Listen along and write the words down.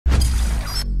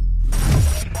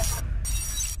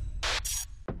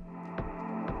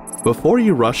Before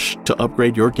you rush to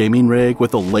upgrade your gaming rig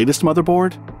with the latest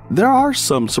motherboard, there are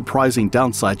some surprising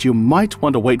downsides you might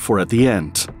want to wait for at the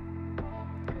end.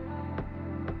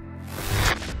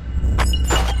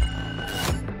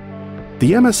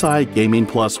 The MSI Gaming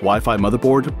Plus Wi-Fi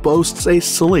motherboard boasts a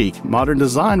sleek, modern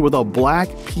design with a black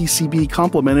PCB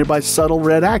complemented by subtle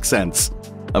red accents,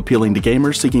 appealing to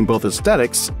gamers seeking both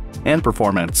aesthetics and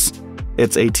performance.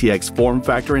 Its ATX form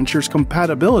factor ensures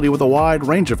compatibility with a wide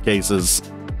range of cases,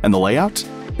 and the layout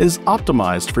is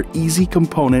optimized for easy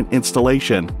component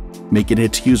installation, making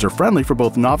it user-friendly for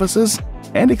both novices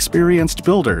and experienced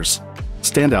builders.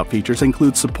 Standout features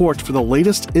include support for the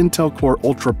latest Intel Core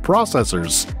Ultra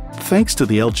processors, thanks to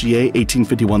the LGA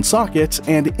 1851 socket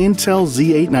and Intel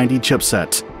Z890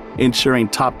 chipset, ensuring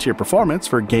top-tier performance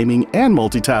for gaming and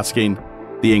multitasking.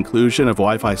 The inclusion of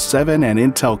Wi-Fi 7 and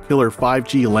Intel Killer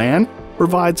 5G LAN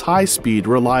provides high-speed,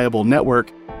 reliable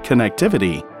network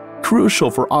connectivity, crucial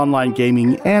for online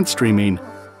gaming and streaming.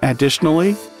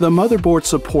 Additionally, the motherboard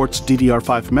supports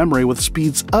DDR5 memory with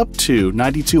speeds up to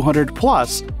 9200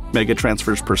 plus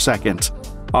megatransfers per second,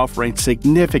 offering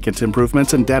significant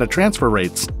improvements in data transfer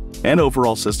rates and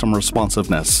overall system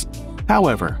responsiveness.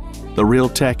 However, the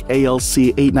Realtek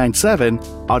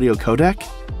ALC897 audio codec,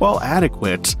 while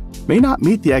adequate, may not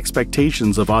meet the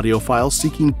expectations of audiophiles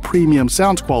seeking premium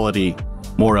sound quality.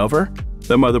 Moreover,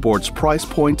 the motherboard's price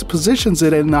point positions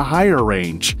it in a higher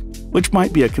range, which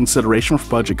might be a consideration for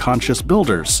budget-conscious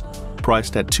builders.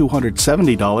 Priced at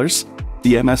 $270,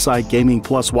 the MSI Gaming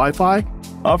Plus Wi-Fi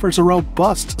offers a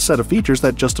robust set of features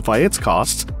that justify its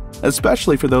costs,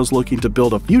 especially for those looking to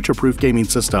build a future-proof gaming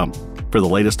system. For the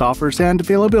latest offers and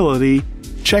availability,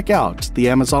 check out the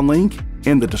Amazon link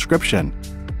in the description.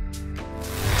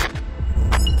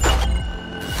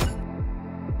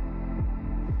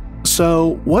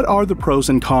 So, what are the pros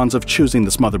and cons of choosing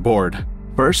this motherboard?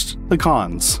 First, the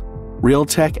cons.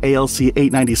 Realtek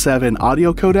ALC897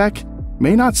 audio codec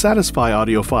may not satisfy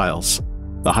audiophiles.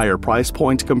 The higher price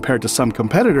point compared to some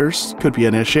competitors could be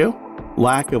an issue.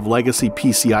 Lack of legacy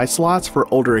PCI slots for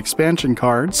older expansion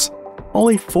cards.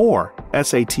 Only 4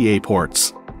 SATA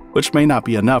ports, which may not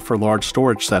be enough for large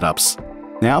storage setups.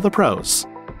 Now the pros.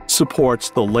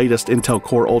 Supports the latest Intel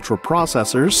Core Ultra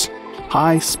processors,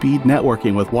 high-speed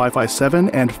networking with Wi-Fi 7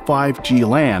 and 5G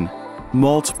LAN,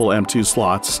 multiple M2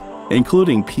 slots,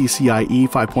 including PCIe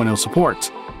 5.0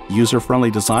 support,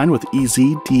 user-friendly design with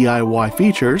easy DIY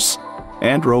features,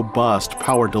 and robust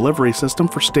power delivery system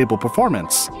for stable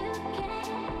performance.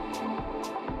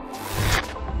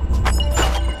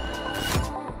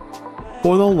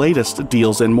 For the latest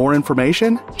deals and more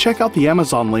information, check out the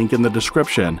Amazon link in the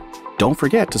description. Don't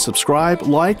forget to subscribe,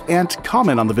 like, and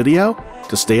comment on the video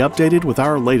to stay updated with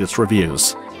our latest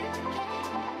reviews.